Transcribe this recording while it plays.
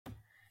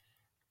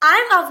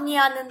I'm Avni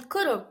Anand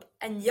Kurup,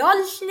 and you're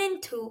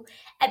listening to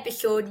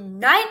episode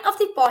 9 of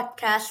the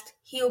podcast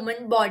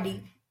Human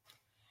Body.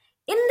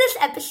 In this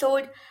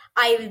episode,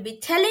 I will be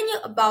telling you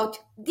about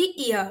the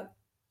ear.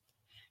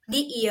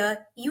 The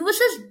ear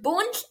uses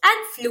bones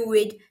and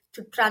fluid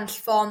to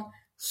transform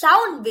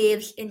sound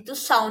waves into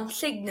sound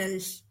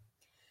signals.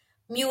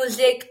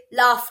 Music,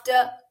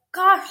 laughter,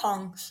 car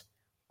honks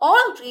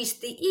all reach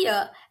the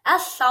ear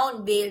as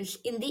sound waves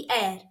in the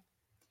air.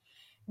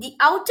 The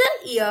outer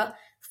ear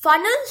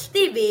funnels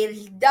the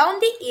waves down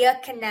the ear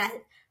canal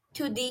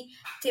to the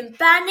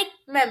tympanic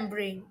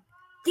membrane,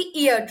 the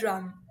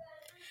eardrum.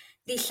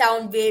 The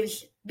sound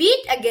waves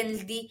beat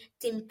against the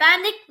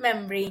tympanic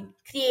membrane,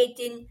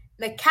 creating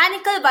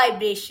mechanical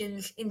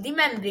vibrations in the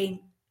membrane.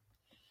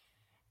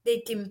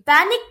 The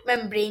tympanic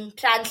membrane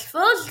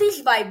transfers these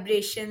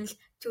vibrations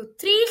to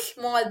three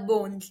small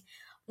bones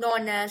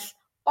known as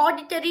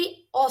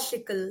auditory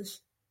ossicles,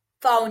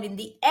 found in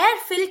the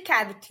air-filled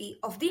cavity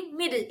of the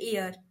middle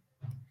ear.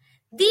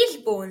 These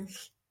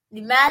bones,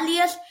 the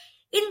malleus,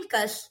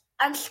 incus,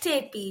 and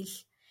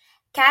stapes,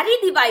 carry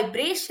the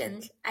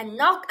vibrations and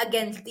knock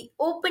against the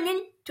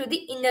opening to the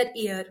inner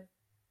ear.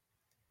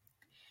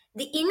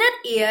 The inner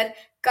ear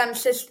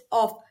consists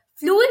of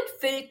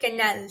fluid-filled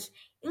canals,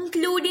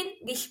 including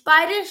the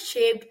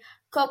spiral-shaped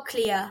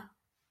cochlea.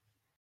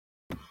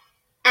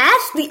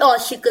 As the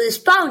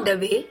ossicles pound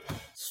away,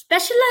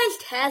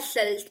 specialized hair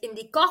cells in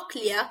the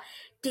cochlea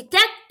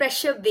detect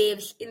pressure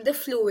waves in the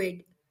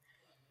fluid.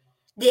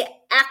 They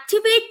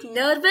activate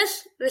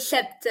nervous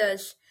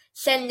receptors,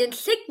 sending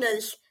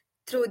signals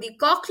through the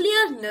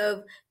cochlear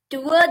nerve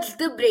towards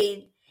the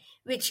brain,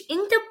 which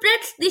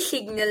interprets the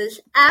signals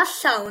as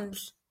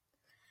sounds.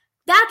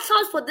 That's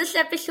all for this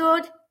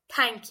episode.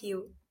 Thank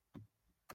you.